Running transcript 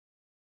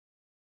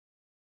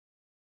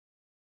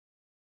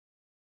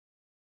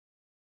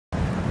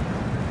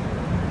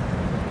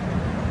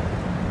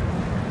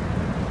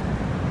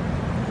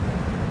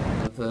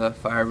the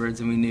Firebirds,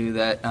 and we knew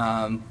that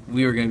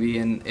we were going to be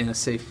in a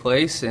safe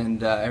place,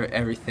 and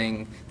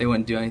everything, they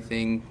wouldn't do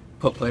anything,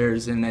 put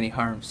players in any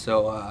harm.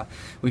 So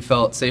we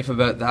felt safe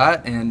about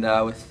that, and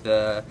with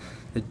the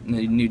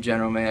new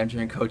general manager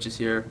and coaches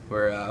here,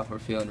 we're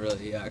feeling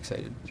really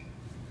excited.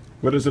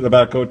 What is it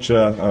about Coach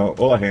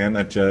Olahan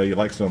that you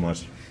like so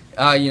much?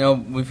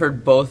 We've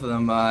heard both of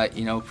them,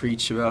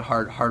 preach about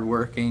hard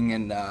working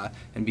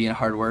and being a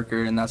hard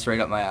worker, and that's right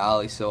up my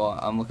alley. So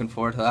I'm looking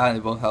forward to that. They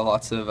both have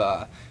lots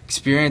of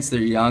experience.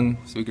 They're young,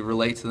 so we could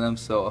relate to them.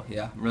 So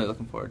yeah, I'm really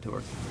looking forward to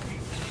working.